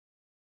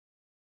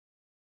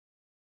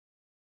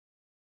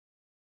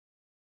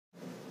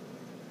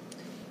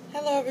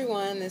Hello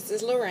everyone, this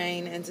is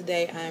Lorraine, and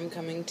today I'm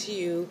coming to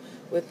you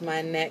with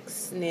my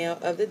next nail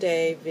of the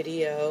day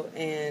video,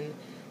 and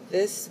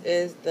this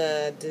is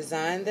the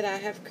design that I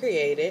have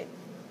created,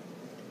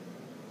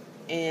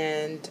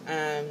 and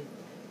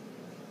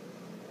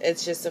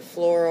it's just a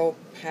floral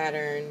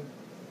pattern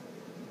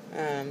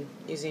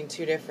using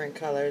two different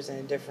colors and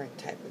a different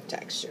type of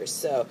texture.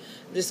 So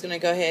I'm just going to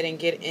go ahead and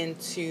get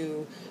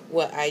into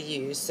what I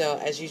use. So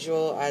as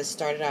usual, I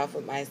started off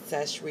with my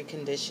Sesh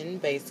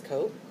Recondition base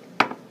coat.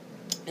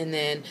 And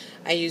then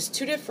I used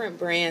two different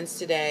brands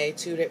today,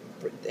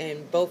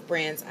 and both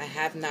brands I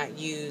have not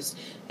used,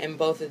 and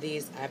both of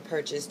these I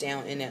purchased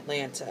down in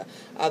Atlanta.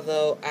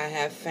 Although I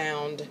have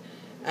found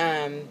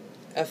a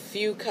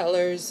few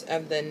colors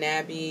of the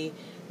Nabi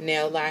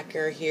nail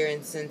lacquer here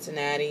in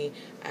Cincinnati.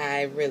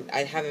 I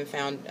haven't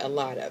found a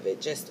lot of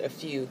it, just a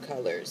few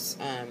colors,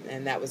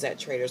 and that was at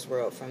Trader's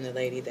World from the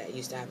lady that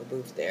used to have a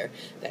booth there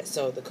that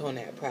sold the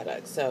Conad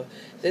products. So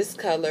this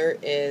color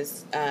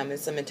is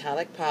it's a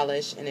metallic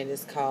polish, and it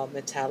is called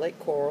Metallic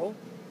Coral,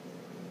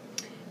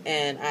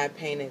 and I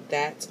painted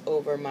that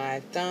over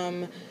my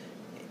thumb,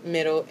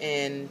 middle,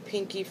 and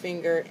pinky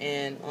finger,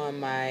 and on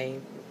my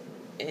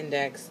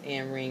index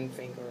and ring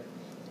finger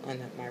on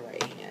my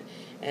right hand.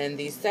 And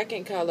the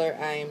second color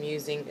I am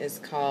using is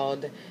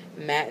called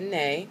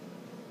Mattena,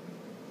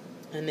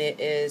 and it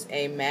is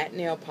a matte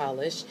nail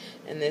polish,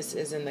 and this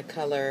is in the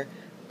color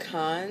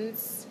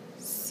Cans,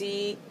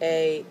 C-A-N-N-E-S,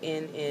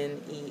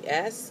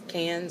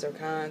 Cans or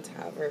Cans,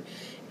 however,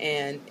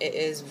 and it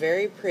is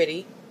very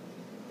pretty.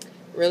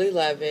 Really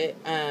love it,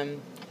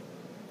 and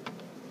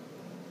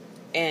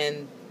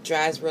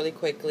dries really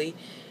quickly.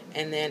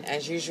 And then,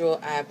 as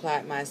usual, I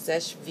applied my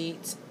Sesh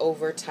Vite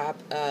over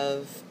top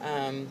of,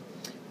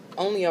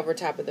 only over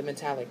top of the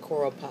metallic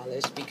coral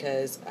polish,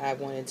 because I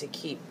wanted to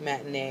keep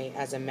Mattena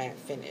as a matte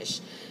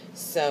finish.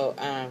 So,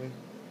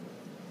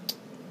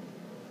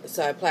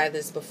 so I apply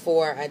this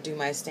before I do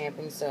my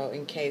stamping, so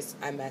in case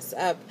I mess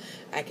up,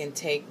 I can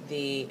take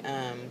the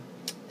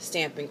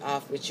stamping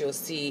off, which you'll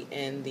see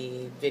in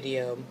the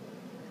video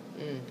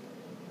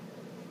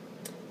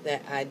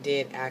that I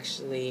did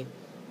actually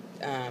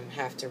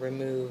have to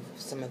remove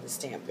some of the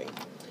stamping.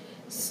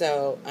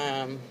 So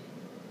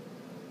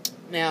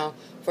now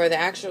for the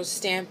actual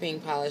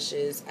stamping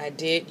polishes, I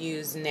did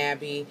use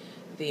Nabi,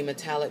 the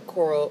metallic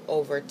coral,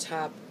 over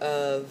top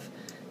of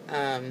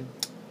Cons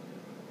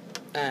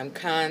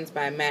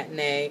by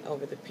Mattena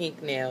over the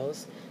pink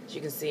nails. As you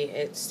can see,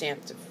 it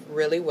stamped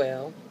really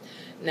well.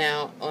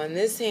 Now on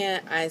this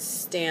hand, I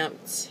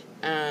stamped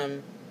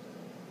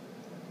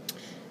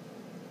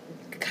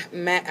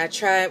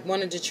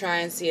wanted to try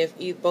and see if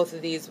both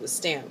of these would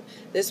stamp.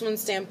 This one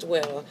stamped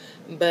well,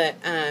 but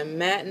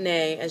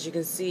Mattena, as you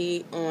can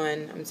see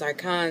on,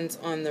 Cons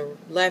on the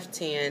left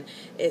hand,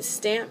 it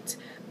stamped,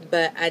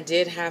 but I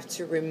did have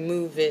to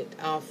remove it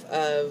off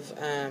of,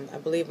 I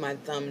believe, my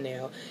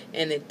thumbnail,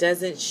 and it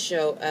doesn't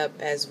show up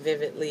as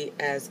vividly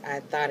as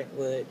I thought it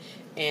would.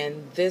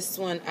 And this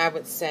one, I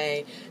would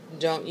say,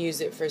 don't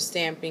use it for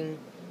stamping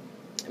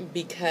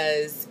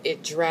because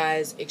it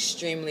dries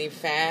extremely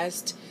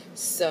fast.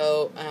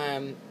 So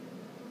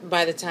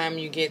by the time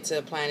you get to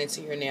applying it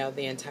to your nail,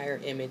 the entire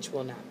image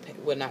will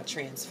not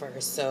transfer.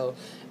 So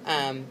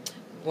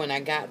when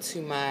I got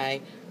to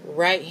my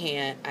right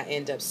hand, I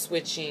end up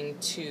switching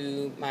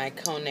to my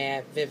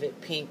Conad Vivid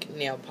Pink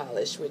nail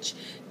polish, which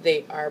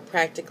they are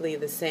practically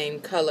the same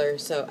color.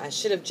 So I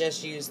should have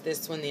just used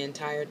this one the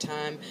entire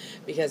time,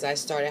 because I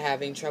started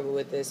having trouble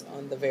with this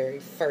on the very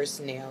first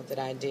nail that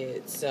I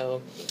did.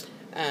 So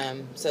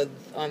so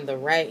on the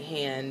right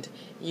hand,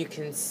 you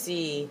can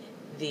see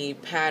the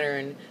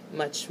pattern is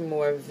much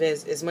more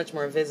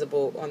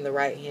visible on the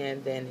right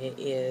hand than it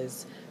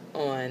is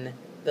on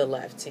the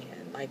left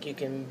hand. Like, you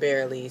can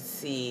barely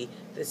see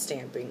the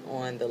stamping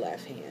on the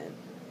left hand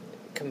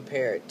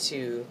compared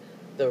to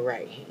the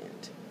right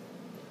hand.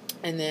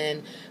 And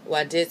then,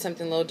 I did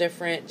something a little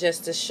different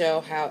just to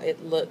show how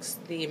it looks.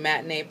 The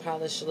Mattena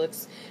polish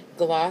looks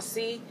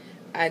glossy.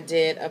 I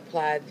did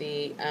apply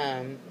the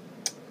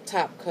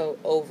top coat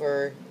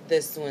over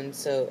this one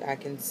so I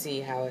can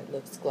see how it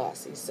looks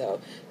glossy.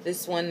 So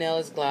this one nail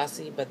is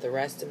glossy, but the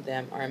rest of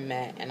them are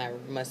matte, and I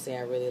must say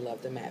I really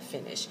love the matte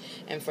finish.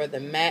 And for the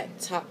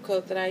matte top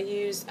coat that I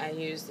used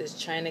this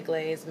China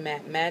Glaze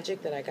Matte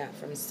Magic that I got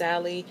from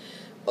Sally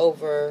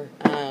over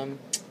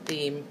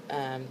the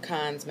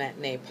Cons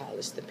Mattena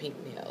polish, the pink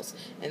nails.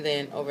 And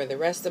then over the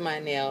rest of my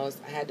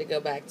nails, I had to go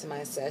back to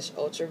my Sesh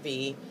Ultra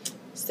V,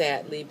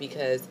 sadly,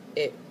 because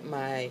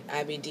my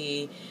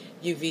IBD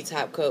UV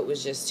top coat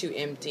was just too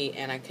empty,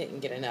 and I couldn't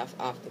get enough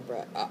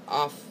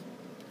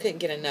couldn't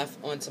get enough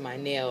onto my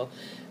nail.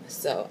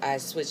 So I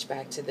switched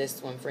back to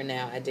this one for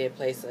now. I did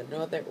place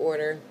another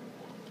order.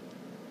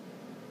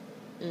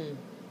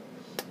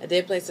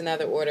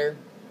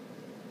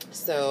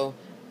 So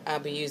I'll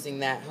be using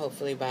that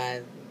hopefully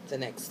by the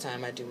next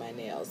time I do my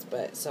nails.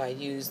 But so I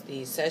used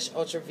the Sesh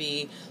Ultra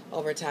V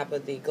over top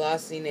of the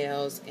glossy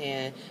nails,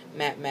 and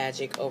Matte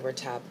Magic over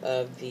top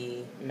of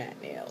the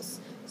matte nails.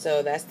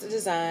 So that's the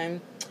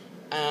design.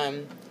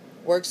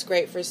 Works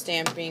great for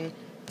stamping,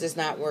 does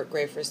not work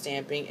great for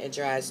stamping. It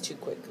dries too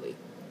quickly.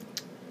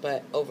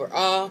 But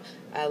overall,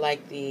 I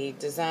like the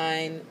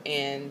design,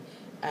 and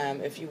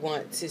if you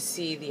want to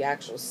see the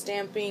actual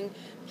stamping,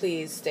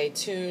 please stay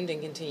tuned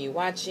and continue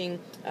watching.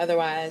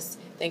 Otherwise,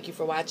 thank you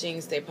for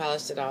watching. Stay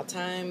polished at all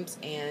times,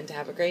 and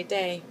have a great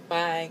day.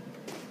 Bye.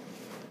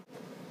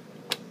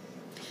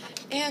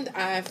 And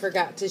I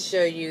forgot to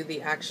show you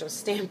the actual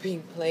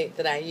stamping plate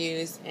that I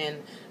use,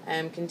 and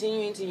I'm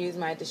continuing to use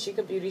my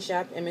Dashika Beauty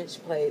Shop image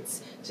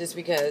plates just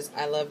because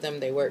I love them.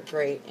 They work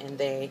great, and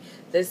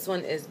this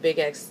one is Big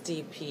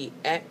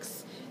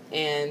XDPX,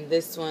 and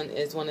this one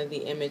is one of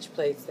the image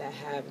plates that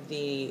have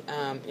the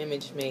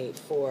image made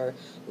for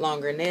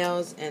longer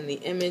nails, and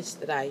the image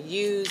that I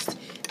used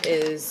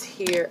is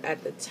here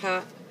at the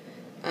top.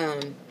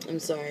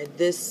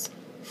 This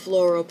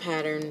floral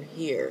pattern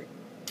here.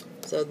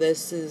 So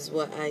this is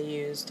what I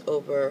used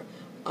over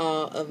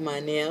all of my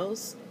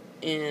nails,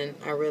 and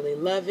I really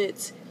love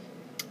it.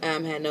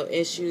 Had no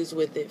issues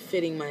with it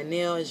fitting my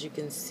nail. As you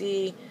can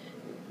see,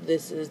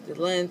 this is the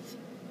length.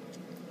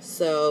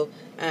 So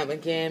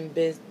again,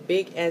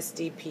 Big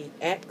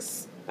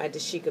SDPX by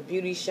Dashika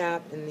Beauty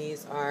Shop, and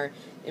these are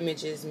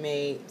images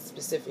made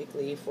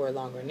specifically for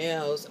longer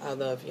nails,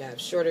 although if you have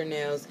shorter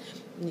nails,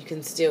 you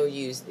can still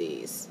use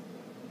these.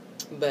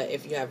 But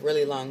if you have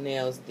really long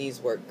nails,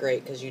 these work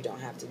great because you don't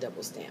have to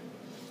double stamp.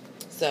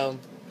 So,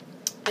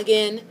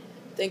 again,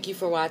 thank you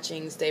for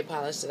watching. Stay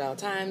polished at all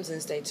times,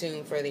 and stay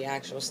tuned for the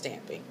actual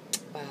stamping.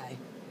 Bye.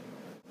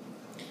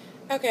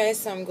 Okay,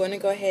 so I'm going to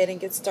go ahead and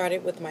get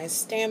started with my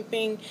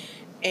stamping.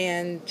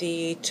 And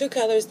the two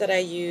colors that I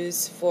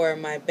use for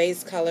my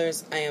base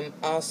colors, I am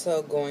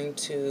also going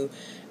to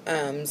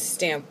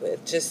stamp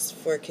with, just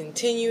for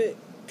continuity.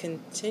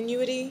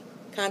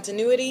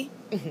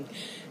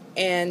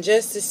 And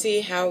just to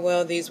see how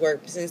well these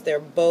work, since they're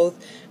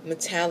both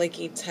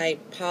metallic-y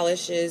type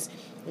polishes,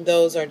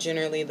 those are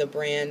generally the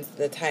brands,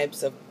 the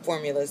types of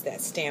formulas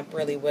that stamp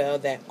really well,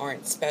 that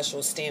aren't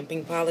special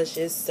stamping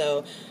polishes.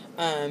 So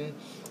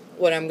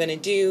what I'm going to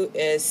do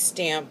is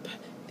stamp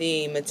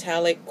the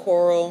metallic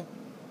coral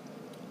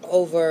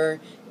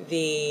over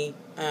the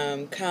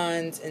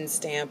cons, and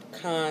stamp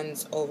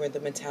cons over the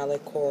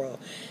metallic coral.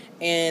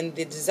 And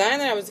the design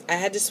that I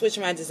had to switch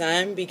my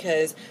design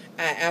because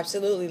I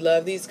absolutely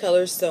love these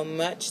colors so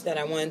much that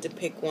I wanted to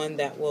pick one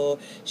that will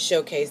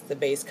showcase the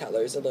base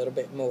colors a little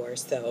bit more.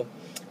 So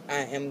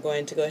I am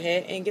going to go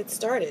ahead and get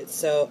started.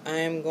 So I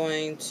am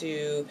going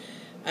to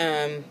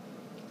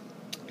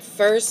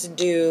first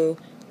do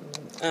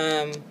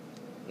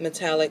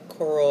metallic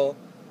coral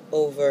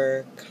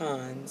over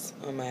cons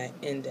on my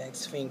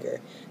index finger.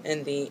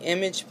 And the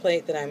image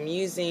plate that I'm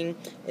using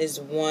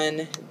is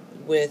one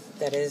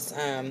that is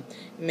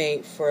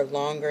made for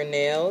longer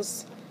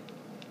nails,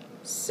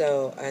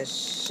 so I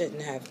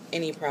shouldn't have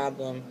any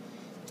problem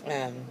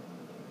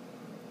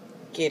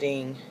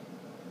getting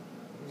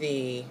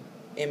the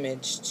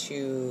image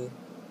to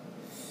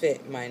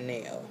fit my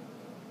nail.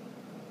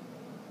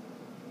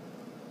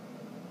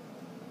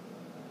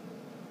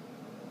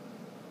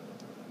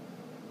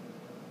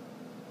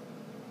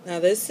 Now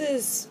this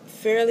is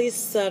fairly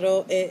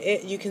subtle.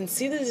 You can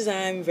see the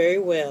design very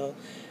well.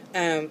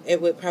 It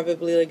would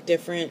probably look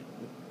different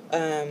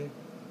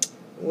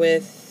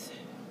with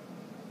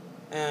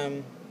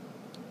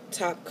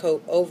top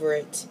coat over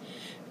it,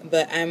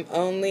 but I'm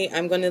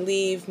going to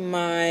leave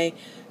my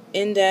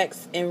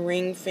index and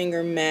ring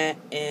finger matte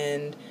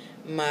and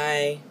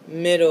my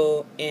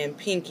middle and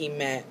pinky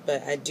matte,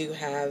 but I do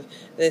have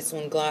this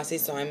one glossy,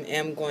 so I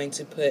am going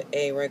to put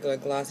a regular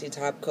glossy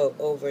top coat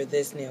over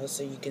this nail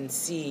so you can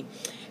see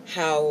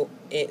how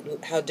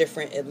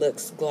different it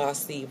looks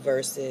glossy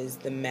versus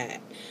the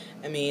matte.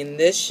 I mean,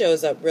 this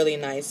shows up really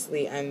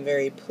nicely. I'm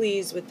very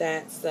pleased with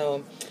that.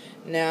 So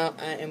now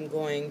I am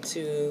going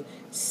to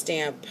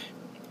stamp,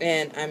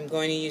 and I'm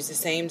going to use the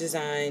same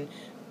design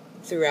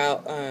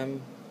throughout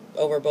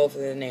over both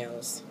of the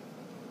nails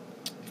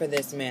for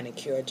this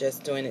manicure.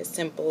 Just doing it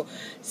simple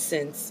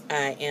since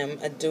I am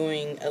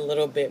doing a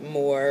little bit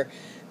more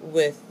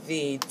with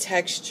the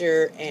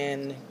texture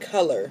and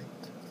color.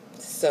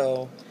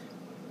 So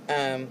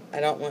I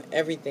don't want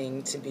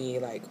everything to be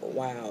like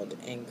wild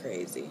and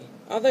crazy.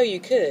 Although you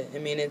could. I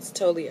mean, it's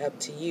totally up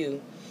to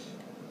you.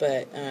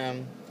 But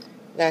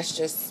that's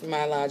just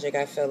my logic.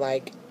 I feel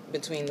like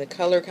between the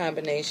color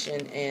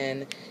combination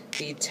and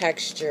the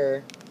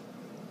texture,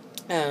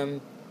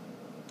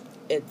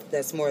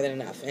 that's more than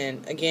enough.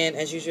 And again,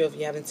 as usual, if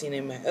you haven't seen any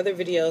of my other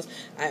videos,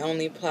 I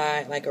only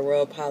apply like a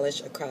royal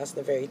polish across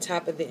the very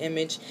top of the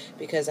image,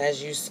 because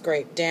as you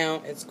scrape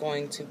down, it's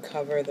going to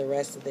cover the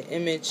rest of the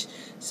image.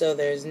 So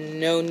there's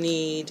no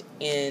need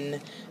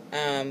in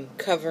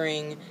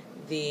covering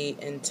the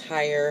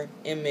entire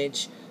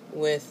image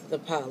with the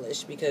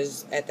polish,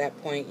 because at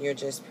that point you're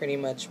just pretty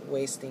much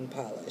wasting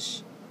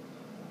polish.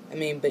 I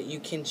mean, but you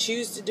can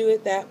choose to do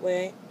it that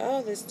way.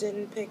 Oh, this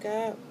didn't pick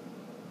up.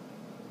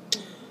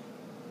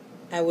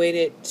 I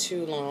waited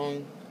too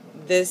long.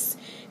 This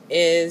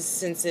is,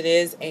 since it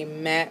is a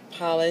matte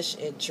polish,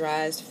 it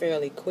dries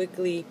fairly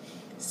quickly.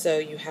 so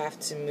you have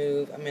to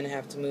move. I'm going to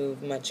have to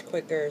move much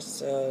quicker,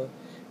 so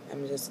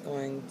I'm just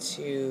going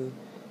to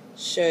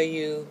show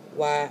you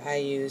why I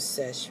use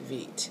Sèche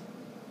Vite.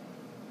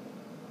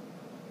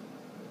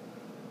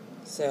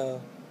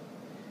 So,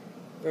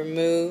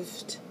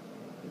 removed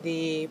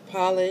the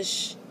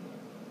polish,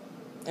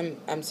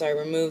 I'm sorry,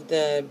 removed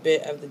the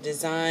bit of the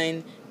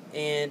design,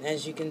 and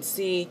as you can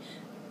see,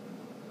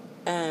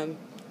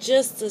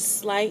 just a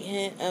slight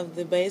hint of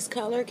the base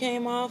color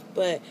came off,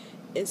 but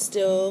it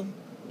still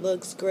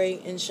looks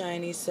great and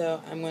shiny,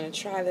 so I'm going to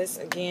try this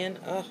again.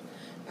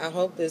 I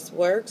hope this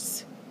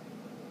works,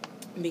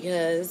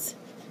 because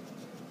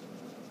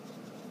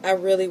I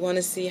really want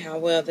to see how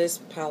well this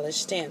polish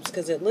stamps,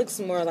 because it looks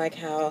more like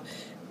how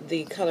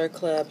the Color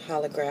Club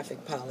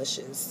holographic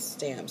polishes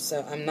stamp.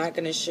 So I'm not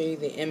going to show you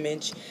the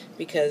image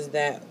because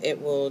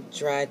it will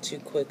dry too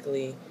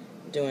quickly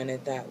doing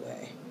it that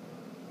way.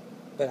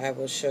 But I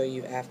will show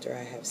you after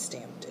I have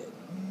stamped it.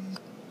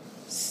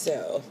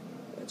 So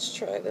let's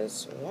try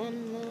this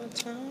one more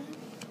time.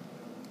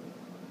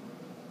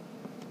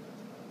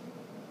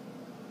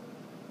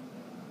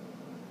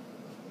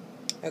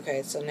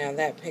 Okay, so now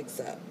that picks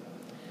up.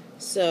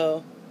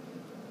 So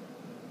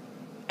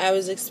I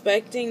was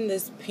expecting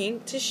this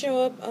pink to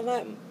show up a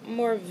lot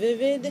more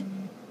vivid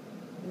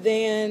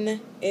than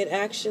it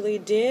actually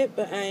did,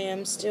 but I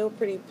am still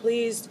pretty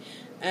pleased.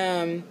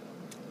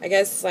 I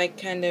guess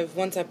like kind of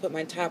once I put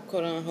my top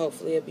coat on,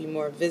 hopefully it'll be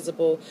more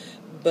visible,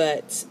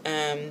 but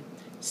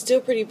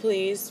still pretty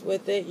pleased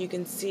with it. You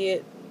can see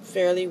it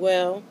fairly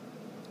well.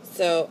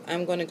 So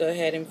I'm going to go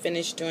ahead and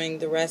finish doing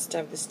the rest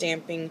of the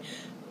stamping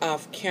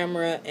off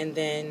camera, and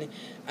then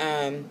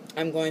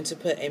I'm going to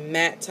put a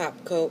matte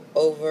top coat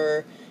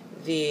over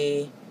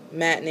the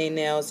matinee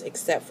nails,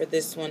 except for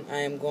this one. I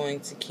am going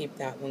to keep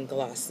that one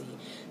glossy.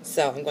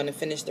 So I'm going to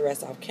finish the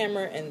rest off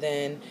camera and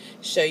then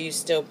show you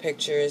still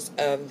pictures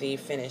of the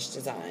finished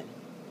design.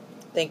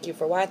 Thank you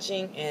for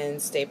watching,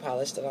 and stay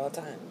polished at all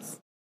times.